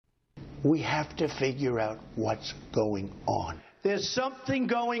We have to figure out what's going on. There's something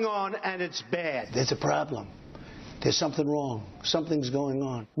going on, and it's bad. There's a problem. There's something wrong. Something's going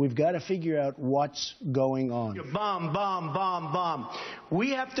on. We've got to figure out what's going on. Bomb, bomb, bomb, bomb. We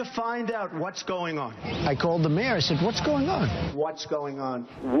have to find out what's going on. I called the mayor. I said, what's going on? What's going on?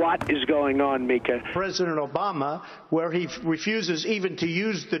 What is going on, Mika? President Obama, where he refuses even to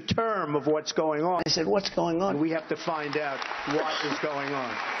use the term of what's going on. I said, what's going on? We have to find out what is going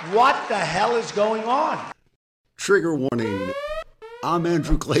on. What the hell is going on? Trigger warning. I'm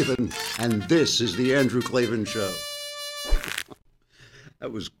Andrew Klavan, and this is The Andrew Klavan Show.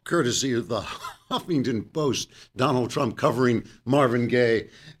 That was courtesy of the Huffington Post. Donald Trump covering Marvin Gaye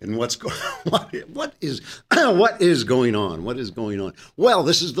and what is going on? What is going on? Well,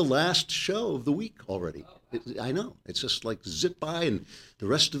 this is the last show of the week already. I know. It's just like zip by, and the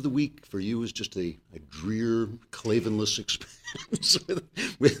rest of the week for you is just a drear, Klavanless experience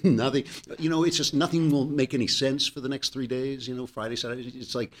with nothing. You know, it's just nothing will make any sense for the next 3 days. You know, Friday, Saturday.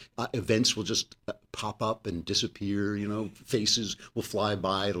 It's like events will just pop up and disappear. You know, faces will fly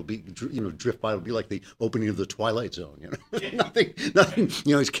by. It'll be, drift by. It'll be like the opening of the Twilight Zone. You know, nothing.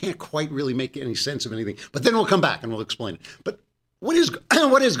 You know, it can't quite really make any sense of anything. But then we'll come back and we'll explain it. But what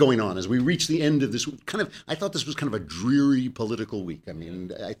is going on as we reach the end of this I thought this was kind of a dreary political week. I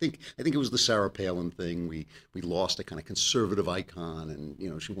mean, I think it was the Sarah Palin thing. We lost a kind of conservative icon, and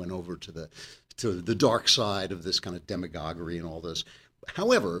you know, she went over to the dark side of this kind of demagoguery and all this.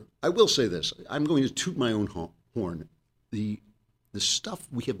 However, I will say this. I'm going to toot my own horn. The stuff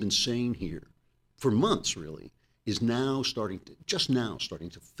we have been saying here for months really is starting to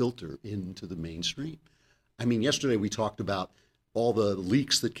filter into the mainstream. I mean, yesterday we talked about all the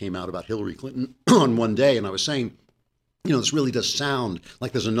leaks that came out about Hillary Clinton on one day. And I was saying, you know, this really does sound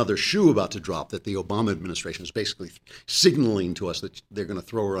like there's another shoe about to drop, that the Obama administration is basically signaling to us that they're going to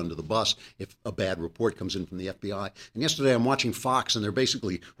throw her under the bus if a bad report comes in from the FBI. And yesterday I'm watching Fox, and they're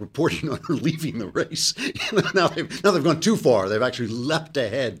basically reporting on her leaving the race. Now they've gone too far. They've actually leapt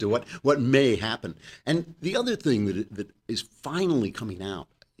ahead to what may happen. And the other thing that is finally coming out,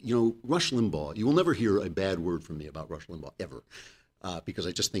 you know, Rush Limbaugh, you will never hear a bad word from me about Rush Limbaugh, ever, because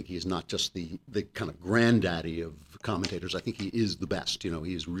I just think he is not just the kind of granddaddy of commentators. I think he is the best. You know,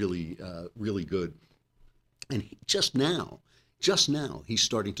 he is really, really good. And just now, he's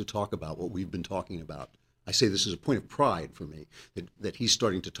starting to talk about what we've been talking about. I say this is a point of pride for me, that he's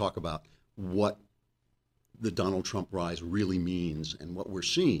starting to talk about what the Donald Trump rise really means and what we're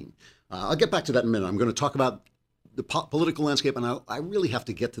seeing. I'll get back to that in a minute. I'm going to talk about the political landscape, and I really have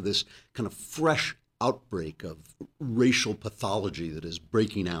to get to this kind of fresh outbreak of racial pathology that is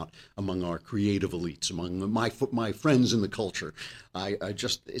breaking out among our creative elites, among my friends in the culture.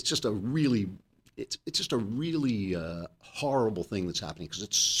 It's just a really horrible thing that's happening, because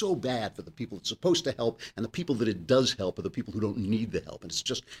it's so bad for the people it's supposed to help, and the people that it does help are the people who don't need the help. And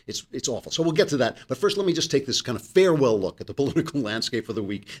it's awful. So we'll get to that. But first, let me just take this kind of farewell look at the political landscape for the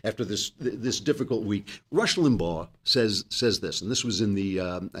week after this difficult week. Rush Limbaugh says this, and this was in the,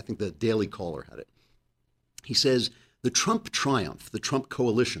 I think the Daily Caller had it. He says, "The Trump triumph, the Trump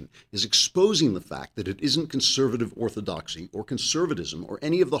coalition, is exposing the fact that it isn't conservative orthodoxy or conservatism or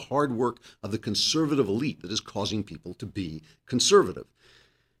any of the hard work of the conservative elite that is causing people to be conservative."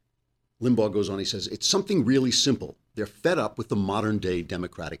 Limbaugh goes on, he says, "It's something really simple. They're fed up with the modern-day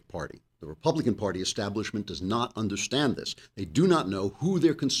Democratic Party. The Republican Party establishment does not understand this. They do not know who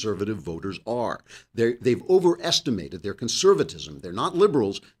their conservative voters are. They've overestimated their conservatism. They're not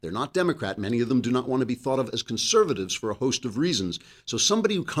liberals. They're not Democrat. Many of them do not want to be thought of as conservatives for a host of reasons. So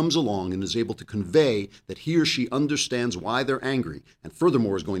somebody who comes along and is able to convey that he or she understands why they're angry, and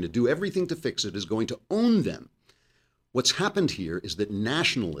furthermore is going to do everything to fix it, is going to own them. What's happened here is that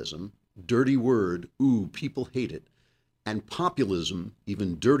nationalism, dirty word, ooh, people hate it, and populism,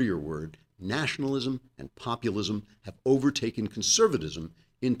 even dirtier word, nationalism and populism have overtaken conservatism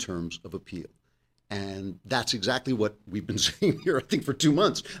in terms of appeal." And that's exactly what we've been saying here, I think, for 2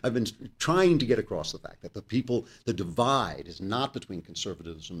 months. I've been trying to get across the fact that the divide is not between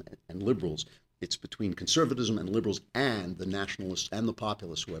conservatism and liberals. It's between conservatism and liberals and the nationalists and the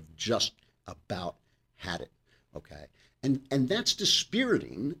populists who have just about had it, okay? And that's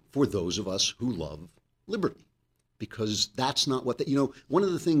dispiriting for those of us who love liberty, because that's not what one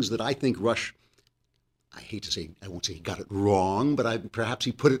of the things that I think Rush, I won't say he got it wrong, but perhaps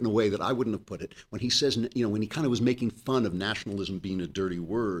he put it in a way that I wouldn't have put it, when he says, when he kind of was making fun of nationalism being a dirty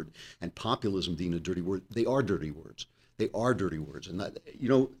word and populism being a dirty word. They are dirty words. They are dirty words. And that,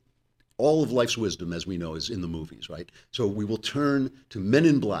 all of life's wisdom, as we know, is in the movies, right? So we will turn to Men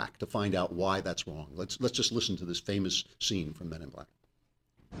in Black to find out why that's wrong. Let's just listen to this famous scene from Men in Black.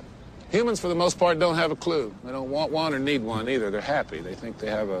 Humans, for the most part, don't have a clue. They don't want one or need one either. They're happy. They think they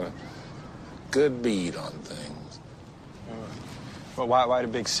have a good bead on things. Well, why the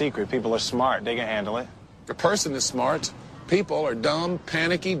big secret? People are smart. They can handle it. A person is smart. People are dumb,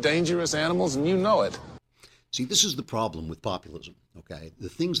 panicky, dangerous animals, and you know it. See, this is the problem with populism, okay? The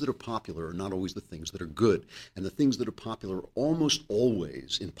things that are popular are not always the things that are good. And the things that are popular are almost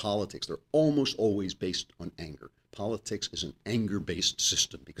always, in politics, they're almost always based on anger. Politics is an anger-based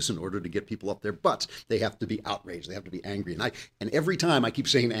system because in order to get people up their butts, they have to be outraged, they have to be angry. And every time I keep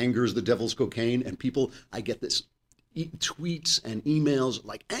saying anger is the devil's cocaine, and people, I get this tweets and emails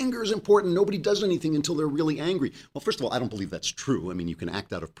like anger is important. Nobody does anything until they're really angry. Well, first of all, I don't believe that's true. I mean, you can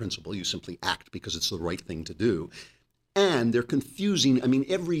act out of principle. You simply act because it's the right thing to do. And they're confusing. I mean,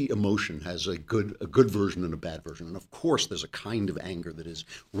 every emotion has a good version and a bad version. And of course, there's a kind of anger that is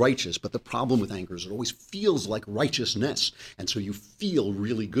righteous. But the problem with anger is it always feels like righteousness. And so you feel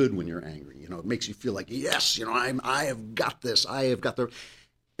really good when you're angry. You know, it makes you feel like, yes, you know, I have got this. I have got the...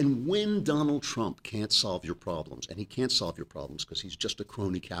 And when Donald Trump can't solve your problems, and he can't solve your problems because he's just a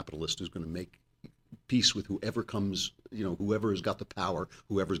crony capitalist who's going to make peace with whoever comes, you know, whoever has got the power,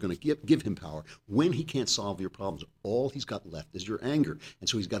 whoever's going to give him power. When he can't solve your problems, all he's got left is your anger. And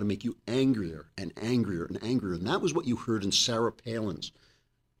so he's got to make you angrier and angrier and angrier. And that was what you heard in Sarah Palin's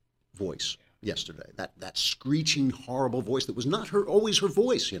voice yesterday, that screeching, horrible voice that was not always her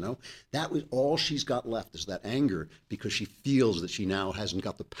voice, you know. That was all she's got left is that anger because she feels that she now hasn't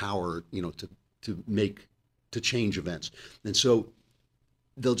got the power, you know, to change events. And so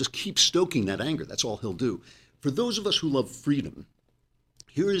they'll just keep stoking that anger. That's all he'll do. For those of us who love freedom,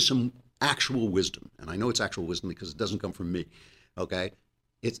 here is some actual wisdom. And I know it's actual wisdom because it doesn't come from me, okay?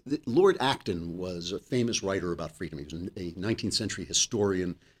 Lord Acton was a famous writer about freedom. He was a 19th century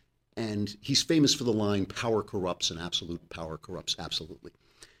historian. And he's famous for the line, power corrupts and absolute power corrupts absolutely.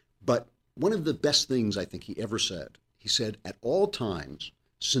 But one of the best things I think he ever said, he said, at all times,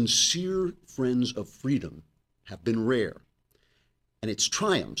 sincere friends of freedom have been rare. And its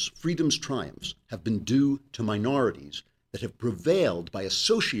triumphs, freedom's triumphs, have been due to minorities that have prevailed by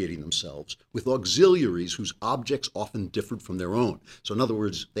associating themselves with auxiliaries whose objects often differed from their own. So in other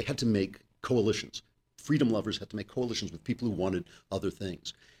words, they had to make coalitions. Freedom lovers had to make coalitions with people who wanted other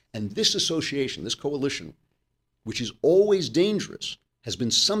things. And this association, this coalition, which is always dangerous, has been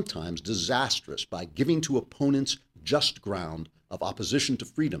sometimes disastrous by giving to opponents just ground of opposition to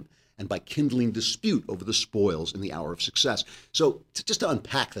freedom and by kindling dispute over the spoils in the hour of success. So just to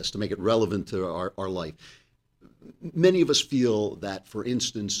unpack this, to make it relevant to our life, many of us feel that, for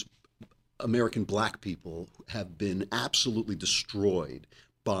instance, American black people have been absolutely destroyed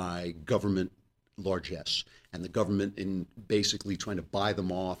by government largesse and the government in basically trying to buy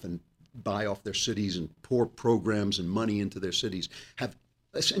them off and buy off their cities and pour programs and money into their cities have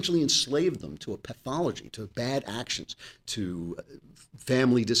essentially enslaved them to a pathology, to bad actions, to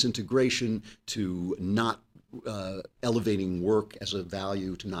family disintegration, to not elevating work as a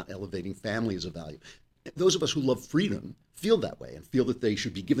value, to not elevating family as a value. Those of us who love freedom feel that way and feel that they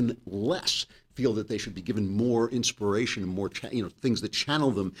should be given less, feel that they should be given more inspiration and more, things that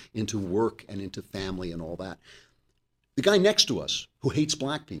channel them into work and into family and all that. The guy next to us who hates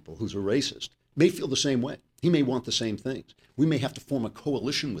black people, who's a racist, may feel the same way. He may want the same things. We may have to form a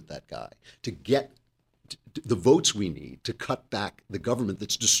coalition with that guy to get the votes we need to cut back the government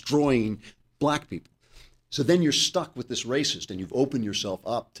that's destroying black people. So then you're stuck with this racist, and you've opened yourself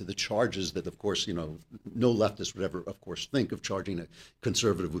up to the charges that, of course, no leftist would ever, of course, think of charging a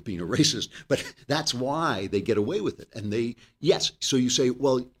conservative with being a racist. But that's why they get away with it. And yes, so you say,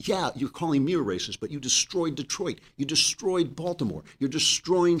 well, yeah, you're calling me a racist, but you destroyed Detroit. You destroyed Baltimore. You're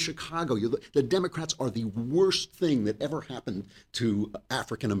destroying Chicago. The Democrats are the worst thing that ever happened to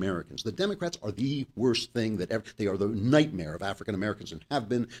African Americans. The Democrats are the worst thing that ever. They are the nightmare of African Americans and have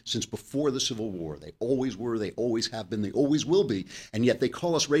been since before the Civil War. They always were, they always have been, they always will be, and yet they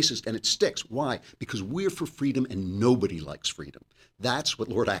call us racist, and it sticks. Why? Because we're for freedom, and nobody likes freedom. That's what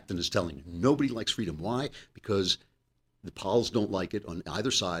Lord Acton is telling you. Nobody likes freedom. Why? Because the Pols don't like it on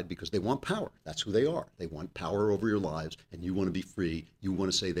either side because they want power. That's who they are. They want power over your lives, and you want to be free. You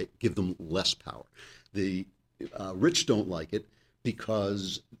want to say they give them less power. The rich don't like it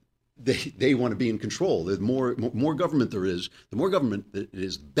because they want to be in control. The more government there is, the more government it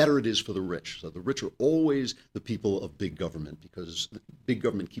is, the better it is for the rich. So the rich are always the people of big government because big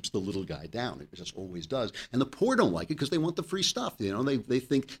government keeps the little guy down. It just always does. And the poor don't like it because they want the free stuff. They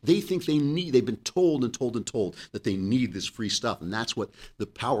think they need. They've been told and told and told that they need this free stuff, and that's what the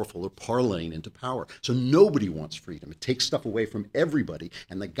powerful are parlaying into power. So nobody wants freedom. It takes stuff away from everybody,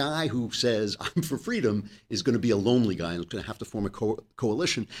 and the guy who says I'm for freedom is going to be a lonely guy and is going to have to form a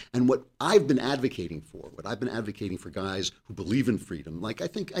coalition. And what I've been advocating for guys who believe in freedom, like I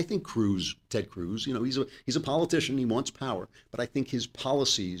think Ted Cruz, he's a politician, he wants power, but I think his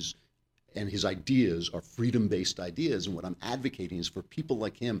policies and his ideas are freedom-based ideas. And what I'm advocating is for people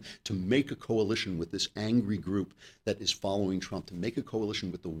like him to make a coalition with this angry group that is following Trump, to make a coalition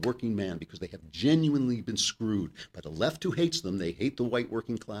with the working man, because they have genuinely been screwed by the left, who hates them. They hate the white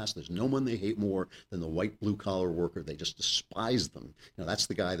working class. There's no one they hate more than the white blue-collar worker. They just despise them. Those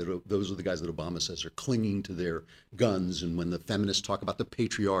are the guys that Obama says are clinging to their guns. And when the feminists talk about the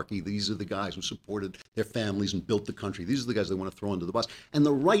patriarchy, these are the guys who supported their families and built the country. These are the guys they want to throw under the bus. And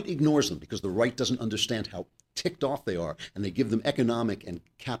the right ignores them, because the right doesn't understand how ticked off they are, and they give them economic and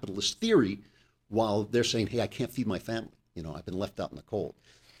capitalist theory while they're saying, hey, I can't feed my family. I've been left out in the cold.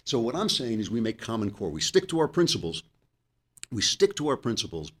 So what I'm saying is we make common core. We stick to our principles.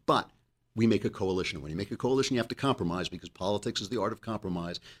 But we make a coalition. When you make a coalition, you have to compromise, because politics is the art of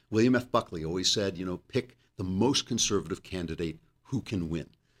compromise. William F. Buckley always said, pick the most conservative candidate who can win.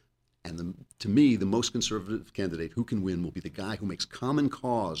 And to me, the most conservative candidate who can win will be the guy who makes common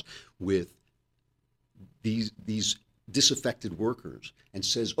cause with these disaffected workers and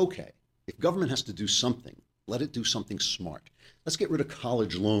says, okay, if government has to do something, let it do something smart. Let's get rid of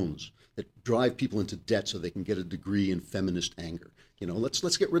college loans that drive people into debt so they can get a degree in feminist anger.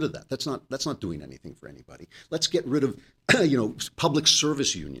 Let's get rid of that. That's not doing anything for anybody. Let's get rid of public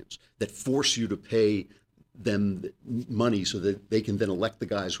service unions that force you to pay them money so that they can then elect the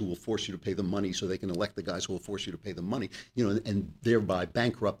guys who will force you to pay them money, so they can elect the guys who will force you to pay them money, and thereby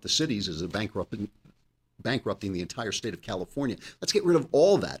bankrupt the cities as a bankrupting the entire state of California. Let's get rid of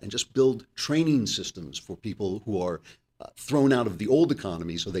all that and just build training systems for people who are thrown out of the old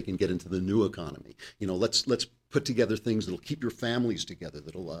economy so they can get into the new economy. Let's put together things that'll keep your families together,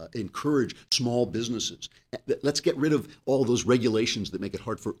 that'll encourage small businesses. Let's get rid of all those regulations that make it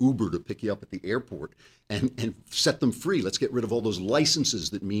hard for Uber to pick you up at the airport and set them free. Let's get rid of all those licenses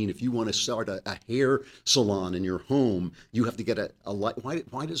that mean if you want to start a hair salon in your home, you have to get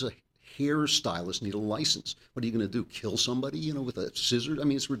why does a hairstylist need a license? What are you going to do? Kill somebody, with a scissors? I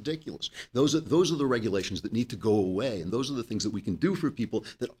mean, it's ridiculous. Those are the regulations that need to go away, and those are the things that we can do for people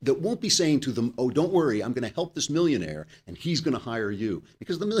that won't be saying to them, oh, don't worry, I'm going to help this millionaire, and he's going to hire you,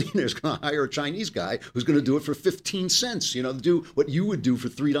 because the millionaire's going to hire a Chinese guy who's going to do it for 15 cents. Do what you would do for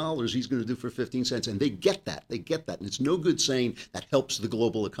 $3, he's going to do for 15 cents, and they get that, and it's no good saying that helps the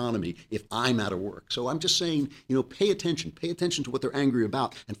global economy if I'm out of work. So I'm just saying, pay attention to what they're angry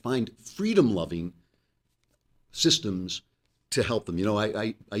about, and find freedom-loving systems to help them.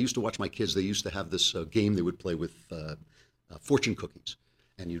 I used to watch my kids. They used to have this game they would play with fortune cookies.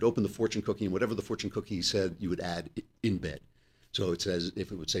 And you'd open the fortune cookie, and whatever the fortune cookie said, you would add in bed. So it says,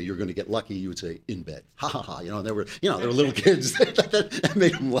 if it would say, you're going to get lucky, you would say, in bed. Ha, ha, ha. There were little kids that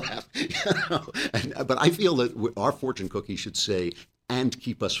made them laugh. But I feel that our fortune cookie should say, and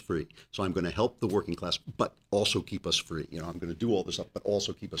keep us free. So I'm going to help the working class, but also keep us free. I'm going to do all this stuff, but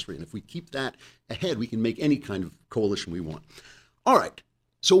also keep us free. And if we keep that ahead, we can make any kind of coalition we want. All right.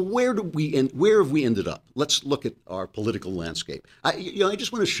 So where have we ended up? Let's look at our political landscape. I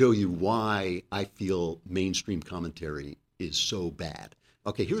just want to show you why I feel mainstream commentary is so bad.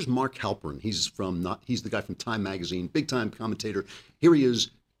 Okay, here's Mark Halperin. He's the guy from Time Magazine, big time commentator. Here he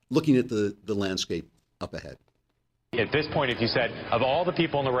is looking at the landscape up ahead. At this point, if you said, of all the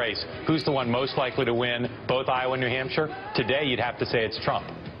people in the race, who's the one most likely to win both Iowa and New Hampshire? Today, you'd have to say it's Trump.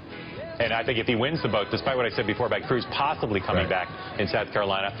 And I think if he wins the vote, despite what I said before about Cruz possibly coming back in South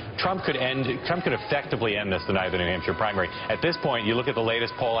Carolina, Trump could effectively end this tonight, the New Hampshire primary. At this point, you look at the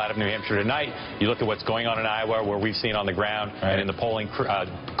latest poll out of New Hampshire tonight, you look at what's going on in Iowa, where we've seen on the ground and in the polling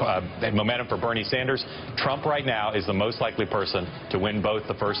momentum for Bernie Sanders. Trump right now is the most likely person to win both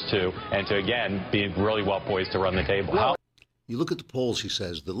the first two and to, again, be really well poised to run the table. You look at the polls, he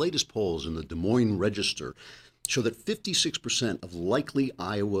says, the latest polls in the Des Moines Register show that 56% of likely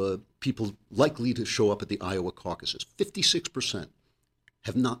Iowa people likely to show up at the Iowa caucuses, 56%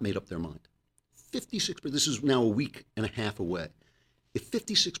 have not made up their mind. 56%, this is now a week and a half away. If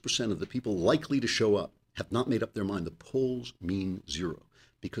 56% of the people likely to show up have not made up their mind, the polls mean zero.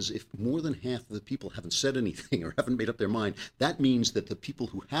 Because if more than half of the people haven't said anything or haven't made up their mind, that means that the people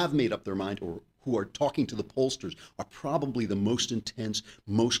who have made up their mind or who are talking to the pollsters are probably the most intense,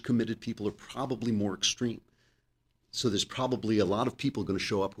 most committed people, are probably more extreme. So there's probably a lot of people going to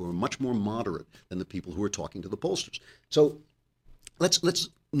show up who are much more moderate than the people who are talking to the pollsters. So let's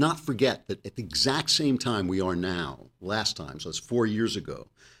not forget that at the exact same time we are now, last time, so it's 4 years ago,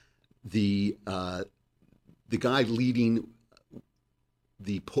 the guy leading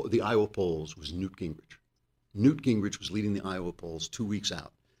the Iowa polls was Newt Gingrich. Newt Gingrich was leading the Iowa polls 2 weeks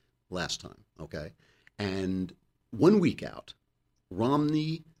out. last time, okay? And 1 week out,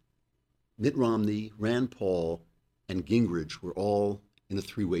 Mitt Romney, Rand Paul, and Gingrich were all in a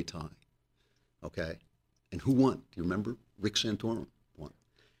three-way tie, okay? And who won? Do you remember? Rick Santorum won.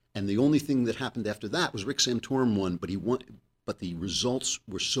 And the only thing that happened after that was Rick Santorum won, but he won. But the results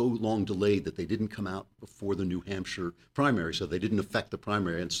were so long delayed that they didn't come out before the New Hampshire primary, so they didn't affect the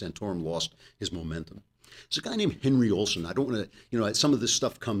primary, and Santorum lost his momentum. There's a guy named Henry Olsen. I don't want to, some of this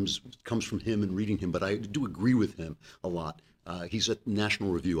stuff comes from him and reading him, but I do agree with him a lot. He's at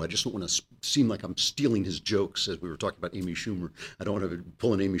National Review. I just don't want to seem like I'm stealing his jokes, as we were talking about Amy Schumer. I don't want to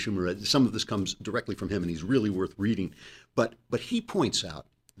pull an Amy Schumer. Some of this comes directly from him, and he's really worth reading. But he points out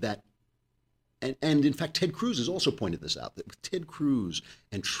that, and in fact, Ted Cruz has also pointed this out, that with Ted Cruz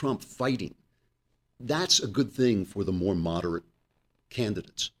and Trump fighting, that's a good thing for the more moderate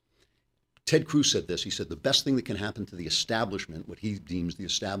candidates. Ted Cruz said this. He said the best thing that can happen to the establishment, what he deems the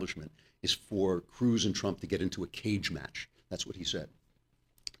establishment, is for Cruz and Trump to get into a cage match. That's what he said.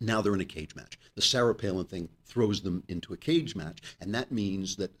 Now they're in a cage match. The Sarah Palin thing throws them into a cage match, and that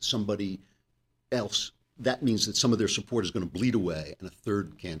means that some of their support is going to bleed away and a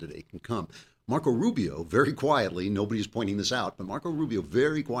third candidate can come. Marco Rubio, very quietly, nobody's pointing this out, but Marco Rubio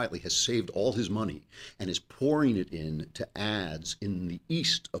very quietly has saved all his money and is pouring it into ads in the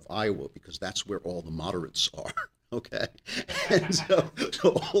east of Iowa, because that's where all the moderates are. Okay. And so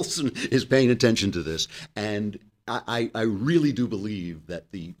Olsen is paying attention to this. And I really do believe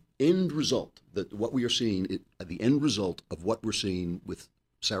that the end result, that what we are seeing, the end result of what we're seeing with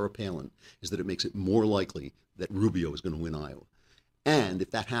Sarah Palin is that it makes it more likely that Rubio is going to win Iowa. And if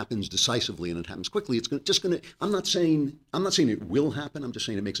that happens decisively and it happens quickly, it's just going to, I'm not saying it will happen. I'm just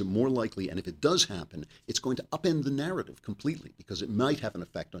saying it makes it more likely. And if it does happen, it's going to upend the narrative completely, because it might have an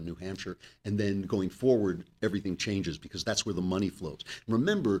effect on New Hampshire. And then going forward, everything changes, because that's where the money flows.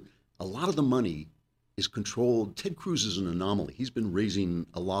 Remember, a lot of the money is controlled. Ted Cruz is an anomaly. He's been raising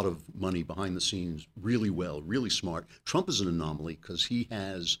a lot of money behind the scenes really well, really smart. Trump is an anomaly because he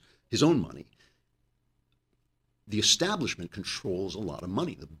has his own money. The establishment controls a lot of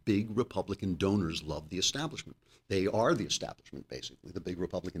money. The big Republican donors love the establishment. They are the establishment, basically, the big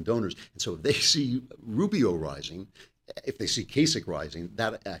Republican donors. And so if they see Rubio rising, if they see Kasich rising,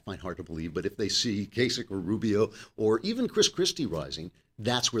 that I find hard to believe, but if they see Kasich or Rubio or even Chris Christie rising,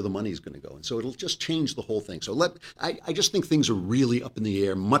 that's where the money is going to go. And so it'll just change the whole thing. So I just think things are really up in the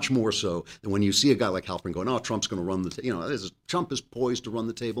air, much more so than when you see a guy like Halpern going, oh, Trump's going to run the Trump is poised to run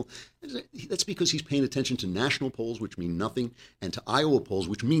the table. That's because he's paying attention to national polls, which mean nothing, and to Iowa polls,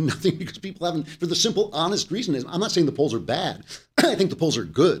 which mean nothing, because people haven't, for the simple, honest reason is, I'm not saying the polls are bad. I think the polls are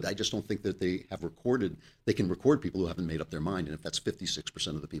good. I just don't think that they can record people who haven't made up their mind. And if that's 56%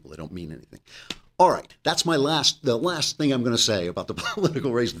 of the people, they don't mean anything. All right, that's the last thing I'm going to say about the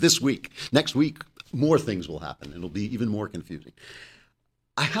political race this week. Next week, more things will happen. It'll be even more confusing.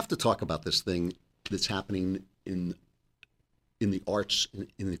 I have to talk about this thing that's happening in the arts,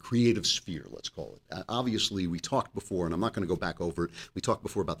 in the creative sphere, let's call it. Obviously, we talked before, and I'm not going to go back over it. We talked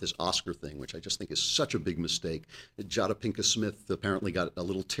before about this Oscar thing, which I just think is such a big mistake. Jada Pinkett Smith apparently got a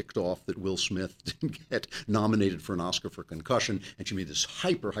little ticked off that Will Smith didn't get nominated for an Oscar for Concussion, and she made this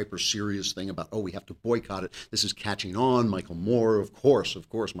hyper serious thing about, we have to boycott it. This is catching on. Michael Moore, of course,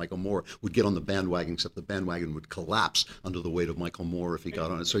 Michael Moore would get on the bandwagon, except the bandwagon would collapse under the weight of Michael Moore if he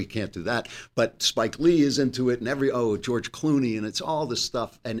got on it, so he can't do that. But Spike Lee is into it, and George Clooney, and it's all this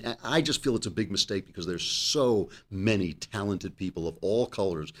stuff. And I just feel it's a big mistake, because there's so many talented people of all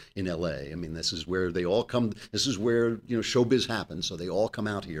colors in LA. I mean, this is where they all come. This is where, showbiz happens. So they all come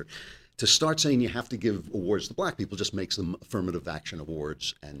out here. To start saying you have to give awards to black people just makes them affirmative action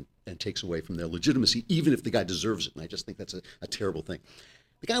awards and takes away from their legitimacy, even if the guy deserves it. And I just think that's a terrible thing.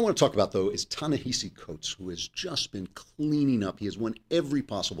 The guy I want to talk about, though, is Ta-Nehisi Coates, who has just been cleaning up. He has won every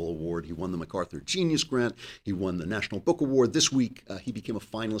possible award. He won the MacArthur Genius Grant. He won the National Book Award. This week, he became a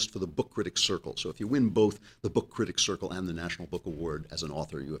finalist for the Book Critics Circle. So if you win both the Book Critics Circle and the National Book Award as an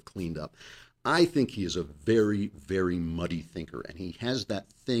author, you have cleaned up. I think he is a very, very muddy thinker, and he has that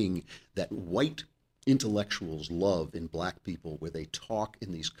thing that white intellectuals love in black people, where they talk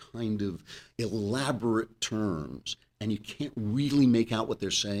in these kind of elaborate terms, and you can't really make out what they're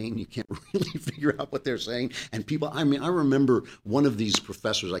saying. You can't really figure out what they're saying. And people, I remember one of these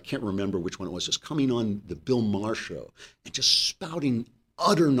professors, I can't remember which one it was, just coming on the Bill Maher show and just spouting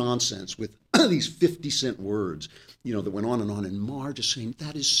utter nonsense with these 50-cent words. that went on, and Marr just saying,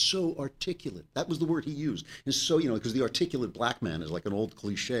 that is so articulate. That was the word he used. And so, because the articulate black man is like an old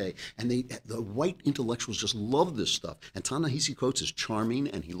cliche, and the white intellectuals just love this stuff. And Ta-Nehisi Coates is charming,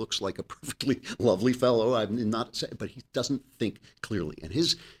 and he looks like a perfectly lovely fellow. I'm not saying, but he doesn't think clearly. And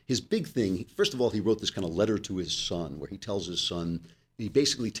his big thing, first of all, he wrote this kind of letter to his son, where he tells his son, he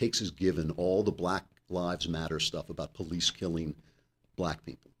basically takes as given all the Black Lives Matter stuff about police killing black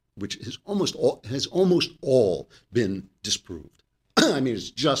people, which has almost all been disproved. I mean,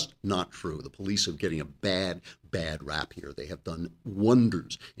 it's just not true. The police are getting a bad rap here. They have done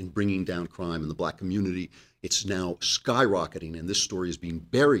wonders in bringing down crime in the black community. It's now skyrocketing, and this story is being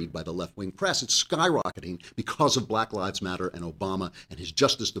buried by the left-wing press. It's skyrocketing because of Black Lives Matter and Obama and his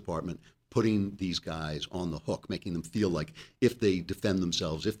Justice Department putting these guys on the hook, making them feel like if they defend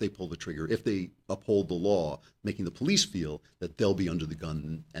themselves, if they pull the trigger, if they uphold the law, making the police feel that they'll be under the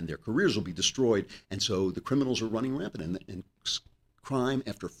gun and their careers will be destroyed. And so the criminals are running rampant, and crime,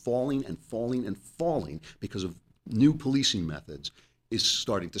 after falling and falling and falling because of new policing methods, is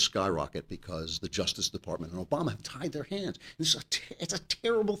starting to skyrocket because the Justice Department and Obama have tied their hands. It's a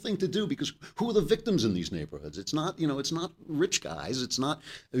terrible thing to do, because who are the victims in these neighborhoods? It's not, it's not rich guys. It's not,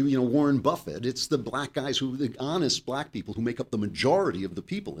 Warren Buffett. It's the black guys, the honest black people who make up the majority of the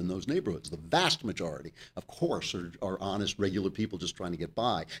people in those neighborhoods. The vast majority, of course, are honest, regular people just trying to get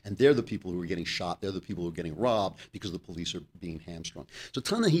by. And they're the people who are getting shot. They're the people who are getting robbed because the police are being hamstrung. So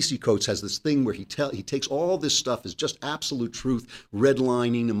Ta-Nehisi Coates has this thing where he takes all this stuff as just absolute truth.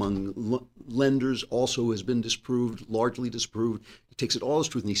 Redlining among lenders also has been disproved, largely disproved. He takes it all as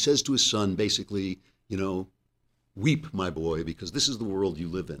truth, and he says to his son, basically, weep, my boy, because this is the world you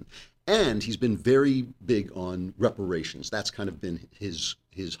live in. And he's been very big on reparations. That's kind of been his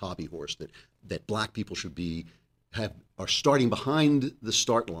hobby horse, that black people should are starting behind the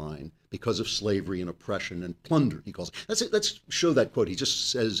start line because of slavery and oppression and plunder, he calls it. Let's show that quote. He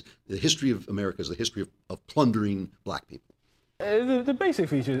just says the history of America is the history of plundering black people. The basic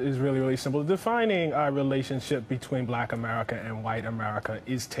feature is really, really simple. Defining our relationship between black America and white America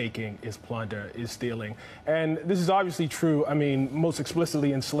is taking, is plunder, is stealing. And this is obviously true, most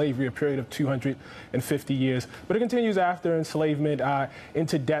explicitly in slavery, a period of 250 years. But it continues after enslavement,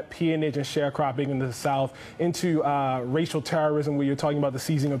 into debt, peonage, and sharecropping in the South, into racial terrorism, where you're talking about the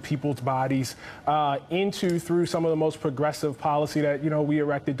seizing of people's bodies, through some of the most progressive policy that, we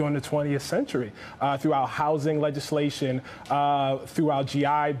erected during the 20th century, through our housing legislation, through our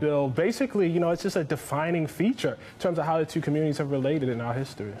GI Bill. Basically, it's just a defining feature in terms of how the two communities have related in our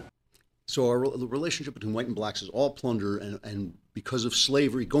history. So the relationship between white and blacks is all plunder, and because of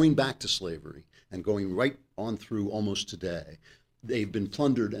slavery, going back to slavery and going right on through almost today, they've been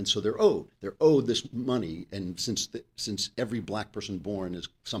plundered, and so they're owed this money. And since every black person born is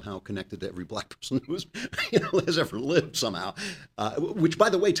somehow connected to every black person who has ever lived somehow, which, by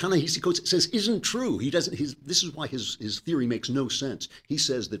the way, Ta-Nehisi Coates says isn't true. This is why his theory makes no sense. He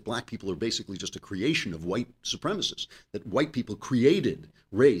says that black people are basically just a creation of white supremacists, that white people created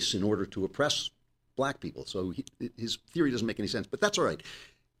race in order to oppress black people. So his theory doesn't make any sense, but that's all right.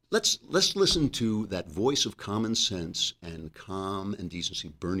 Let's listen to that voice of common sense and calm and decency,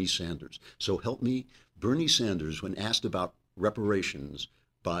 Bernie Sanders. So help me, Bernie Sanders, when asked about reparations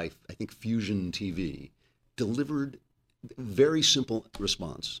by, I think, Fusion TV, delivered a very simple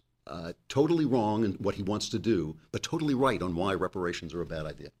response. Totally wrong in what he wants to do, but totally right on why reparations are a bad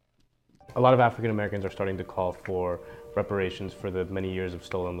idea. A lot of African Americans are starting to call for reparations for the many years of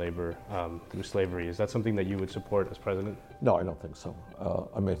stolen labor through slavery. Is that something that you would support as president? No, I don't think so.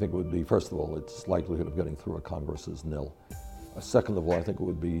 I think it would be, first of all, its likelihood of getting through a Congress is nil. Second of all, I think it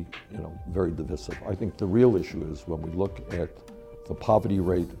would be, very divisive. I think the real issue is when we look at the poverty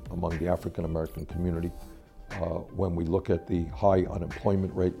rate among the African American community, when we look at the high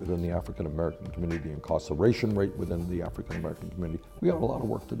unemployment rate within the African American community, the incarceration rate within the African American community, we have a lot of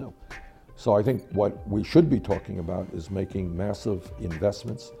work to do. So I think what we should be talking about is making massive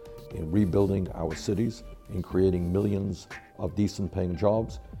investments in rebuilding our cities, in creating millions of decent paying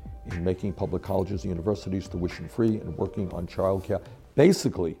jobs, in making public colleges and universities tuition free, and working on childcare.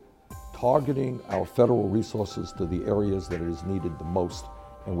 Basically, targeting our federal resources to the areas that it is needed the most,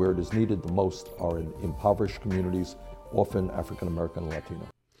 and where it is needed the most are in impoverished communities, often African American and Latino.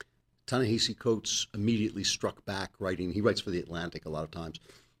 Ta-Nehisi Coates immediately struck back, writing, he writes for The Atlantic a lot of times,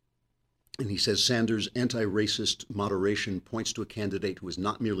 and he says Sanders' anti-racist moderation points to a candidate who is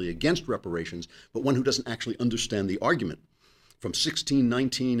not merely against reparations, but one who doesn't actually understand the argument. From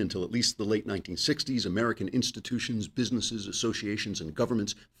 1619 until at least the late 1960s, American institutions, businesses, associations, and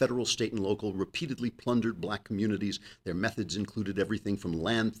governments, federal, state, and local, repeatedly plundered black communities. Their methods included everything from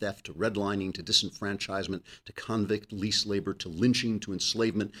land theft to redlining to disenfranchisement to convict lease labor to lynching to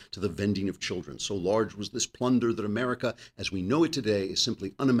enslavement to the vending of children. So large was this plunder that America, as we know it today, is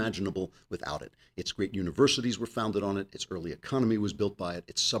simply unimaginable without it. Its great universities were founded on it. Its early economy was built by it.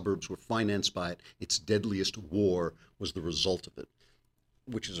 Its suburbs were financed by it. Its deadliest war was the result of it,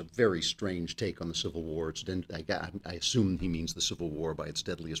 which is a very strange take on the Civil War. I assume he means the Civil War by its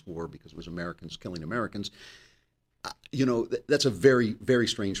deadliest war because it was Americans killing Americans. That's a very, very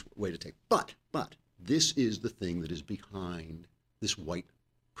strange way to take. But this is the thing that is behind this white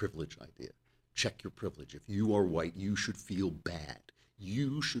privilege idea. Check your privilege. If you are white, you should feel bad.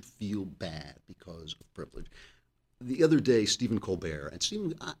 You should feel bad because of privilege. The other day, Stephen Colbert, and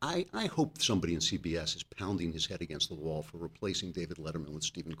Stephen, I hope somebody in CBS is pounding his head against the wall for replacing David Letterman with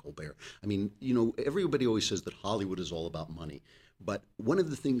Stephen Colbert. I mean, everybody always says that Hollywood is all about money. But one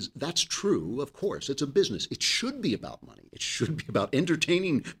of the things, that's true, of course, it's a business. It should be about money. It should be about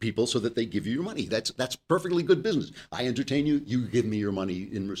entertaining people so that they give you your money. That's perfectly good business. I entertain you, you give me your money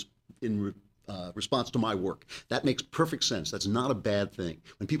in response to my work. That makes perfect sense. That's not a bad thing.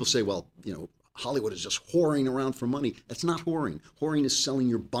 When people say, well, Hollywood is just whoring around for money. That's not whoring. Whoring is selling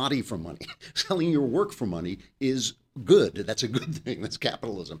your body for money. Selling your work for money is good. That's a good thing. That's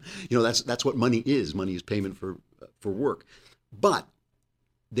capitalism. That's what money is. Money is payment for work. But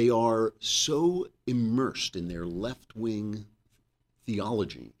they are so immersed in their left-wing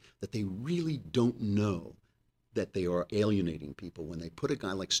theology that they really don't know that they are alienating people when they put a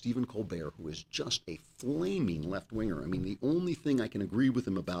guy like Stephen Colbert, who is just a flaming left-winger. I mean, the only thing I can agree with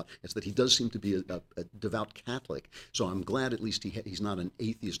him about is that he does seem to be a devout Catholic. So I'm glad at least he's not an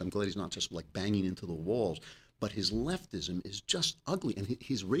atheist. I'm glad he's not just like banging into the walls. But his leftism is just ugly, and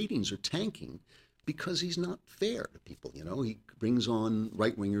his ratings are tanking because he's not fair to people. He brings on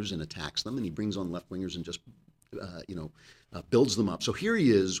right-wingers and attacks them, and he brings on left-wingers and just builds them up. So here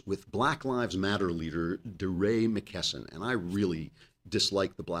he is with Black Lives Matter leader DeRay McKesson, and I really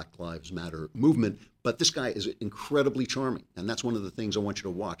dislike the Black Lives Matter movement, but this guy is incredibly charming, and that's one of the things I want you to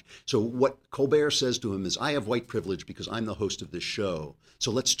watch. So what Colbert says to him is, I have white privilege because I'm the host of this show,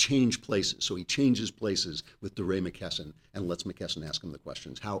 so let's change places. So he changes places with DeRay McKesson and lets McKesson ask him the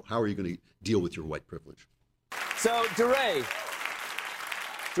questions. How are you going to deal with your white privilege? So DeRay,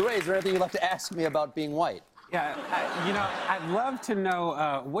 is there anything you'd like to ask me about being white? Yeah, I'd love to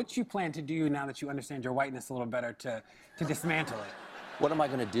know what you plan to do now that you understand your whiteness a little better to dismantle it. What am I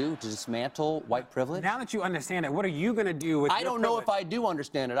going to do to dismantle white privilege? Now that you understand it, what are you going to do with I don't know if I do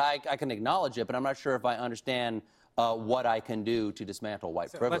understand it. I can acknowledge it, but I'm not sure if I understand what I can do to dismantle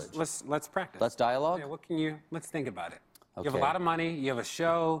white privilege. Let's practice. Let's dialogue? Yeah, let's think about it. Okay. You have a lot of money, you have a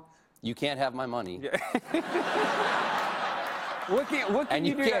show. You can't have my money. What can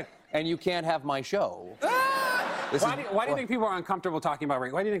you do? And you can't have my show. Why do you think people are uncomfortable talking about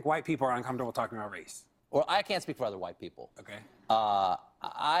race? Why do you think white people are uncomfortable talking about race? Well, I can't speak for other white people. Okay.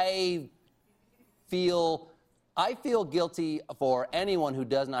 I feel guilty for anyone who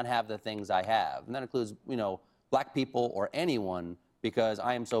does not have the things I have, and that includes, black people or anyone, because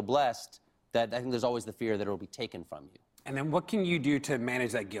I am so blessed that I think there's always the fear that it will be taken from you. And then what can you do to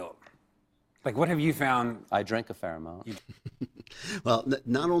manage that guilt? Like, what have you found? I drink a fair amount. Well,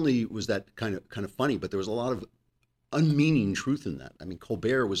 not only was that kind of funny, but there was a lot of unmeaning truth in that. I mean,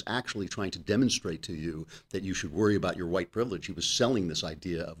 Colbert was actually trying to demonstrate to you that you should worry about your white privilege. He was selling this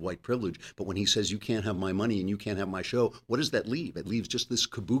idea of white privilege. But when he says you can't have my money and you can't have my show, what does that leave? It leaves just this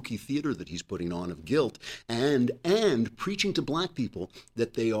kabuki theater that he's putting on of guilt and preaching to black people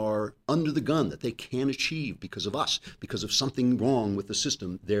that they are under the gun, that they can't achieve because of us, because of something wrong with the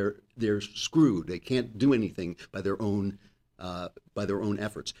system. They're screwed. They can't do anything by their own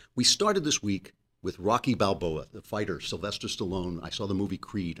efforts. We started this week with Rocky Balboa, the fighter, Sylvester Stallone. I saw the movie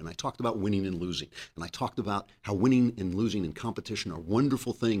Creed, and I talked about winning and losing. And I talked about how winning and losing in competition are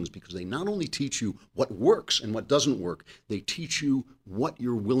wonderful things because they not only teach you what works and what doesn't work, they teach you what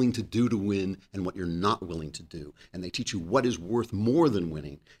you're willing to do to win and what you're not willing to do. And they teach you what is worth more than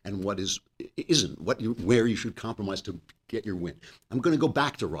winning and what isn't, where you should compromise to get your win. I'm going to go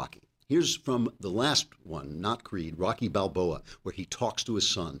back to Rocky. Here's from the last one, not Creed, Rocky Balboa, where he talks to his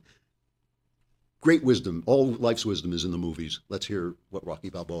son. Great wisdom. All life's wisdom is in the movies. Let's hear what Rocky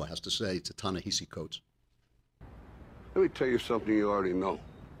Balboa has to say to Ta-Nehisi Coates. Let me tell you something you already know.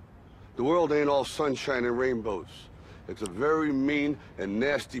 The world ain't all sunshine and rainbows. It's a very mean and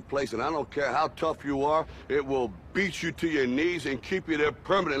nasty place, and I don't care how tough you are, it will beat you to your knees and keep you there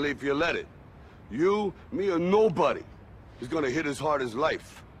permanently if you let it. You, me, or nobody is gonna hit as hard as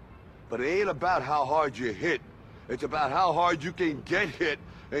life. But it ain't about how hard you hit. It's about how hard you can get hit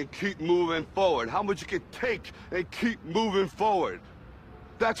and keep moving forward. How much you can take and keep moving forward.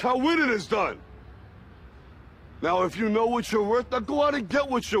 That's how winning is done. Now, if you know what you're worth, now go out and get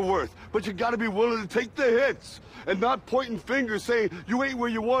what you're worth. But you gotta be willing to take the hits and not pointing fingers saying you ain't where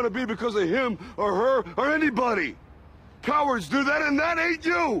you want to be because of him or her or anybody. Cowards do that, and that ain't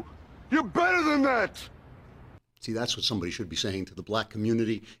you. You're better than that. See, that's what somebody should be saying to the black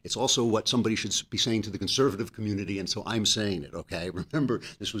community. It's also what somebody should be saying to the conservative community, and so I'm saying it, okay? Remember,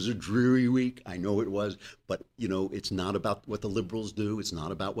 this was a dreary week. I know it was, but, you know, it's not about what the liberals do. It's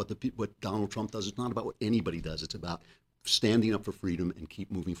not about what Donald Trump does. It's not about what anybody does. It's about standing up for freedom and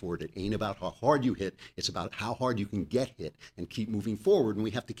keep moving forward. It ain't about how hard you hit. It's about how hard you can get hit and keep moving forward. And we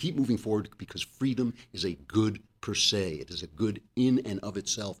have to keep moving forward because freedom is a good per se. It is a good in and of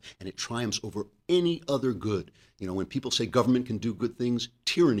itself, and it triumphs over any other good. You know, when people say government can do good things,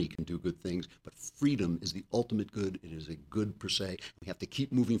 tyranny can do good things, but freedom is the ultimate good. It is a good per se. We have to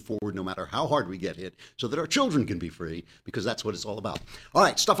keep moving forward no matter how hard we get hit so that our children can be free, because that's what it's all about. All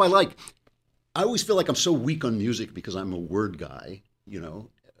right, stuff I like. I always feel like I'm so weak on music because I'm a word guy, you know.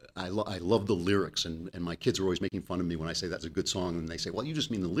 I love the lyrics, and my kids are always making fun of me when I say that's a good song, and they say, well, you just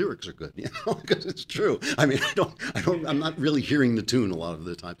mean the lyrics are good, you know, because it's true. I mean, I'm not really hearing the tune a lot of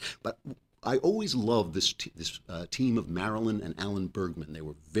the time, but I always loved this team of Marilyn and Alan Bergman. They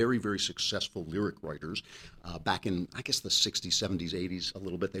were very, very successful lyric writers back in, I guess, the 60s, 70s, 80s, a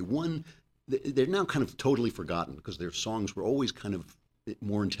little bit. They're now kind of totally forgotten because their songs were always kind of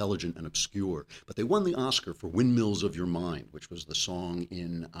more intelligent and obscure, but they won the Oscar for Windmills of Your Mind, which was the song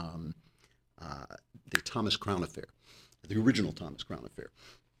in the Thomas Crown Affair, the original Thomas Crown Affair.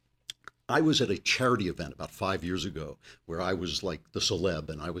 I was at a charity event about 5 years ago where I was like the celeb,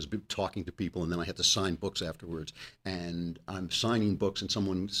 and I was talking to people, and then I had to sign books afterwards, and I'm signing books, and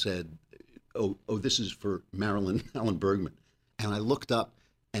someone said, oh, this is for Marilyn and Alan Bergman. And I looked up,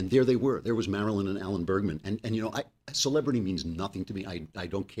 and there they were. There was Marilyn and Alan Bergman. And you know, celebrity means nothing to me. I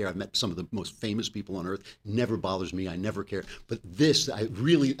don't care. I've met some of the most famous people on earth. Never bothers me. I never care. But this, I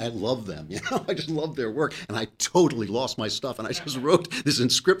love them. You know, I just love their work. And I totally lost my stuff. And I just wrote this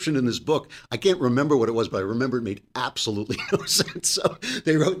inscription in this book. I can't remember what it was, but I remember it made absolutely no sense. So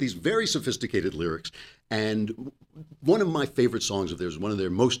they wrote these very sophisticated lyrics. And one of my favorite songs of theirs, one of their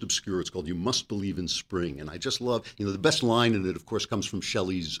most obscure, it's called You Must Believe in Spring. And I just love, you know, the best line in it, of course, comes from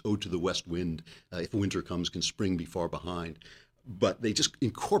Shelley's Ode to the West Wind. If winter comes, can spring be far behind? But they just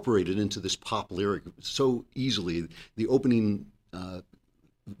incorporated into this pop lyric so easily. The opening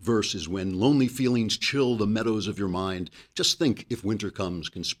verse is, when lonely feelings chill the meadows of your mind, just think, if winter comes,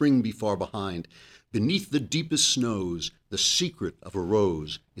 can spring be far behind? Beneath the deepest snows, the secret of a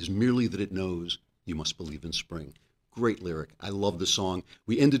rose is merely that it knows you must believe in spring. Great lyric. I love the song.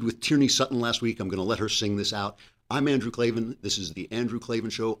 We ended with Tierney Sutton last week. I'm going to let her sing this out. I'm Andrew Klavan. This is the Andrew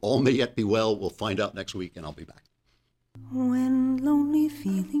Klavan Show. All may yet be well. We'll find out next week, and I'll be back. When lonely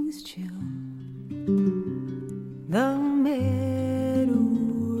feelings chill the meadows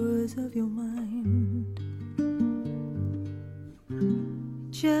of your mind,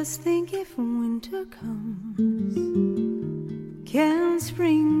 just think, if winter comes, can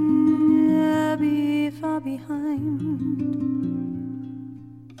spring be far behind?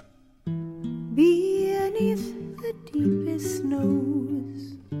 Beneath the deepest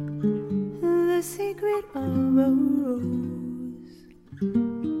snows, the secret of a rose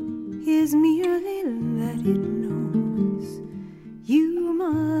is merely that it knows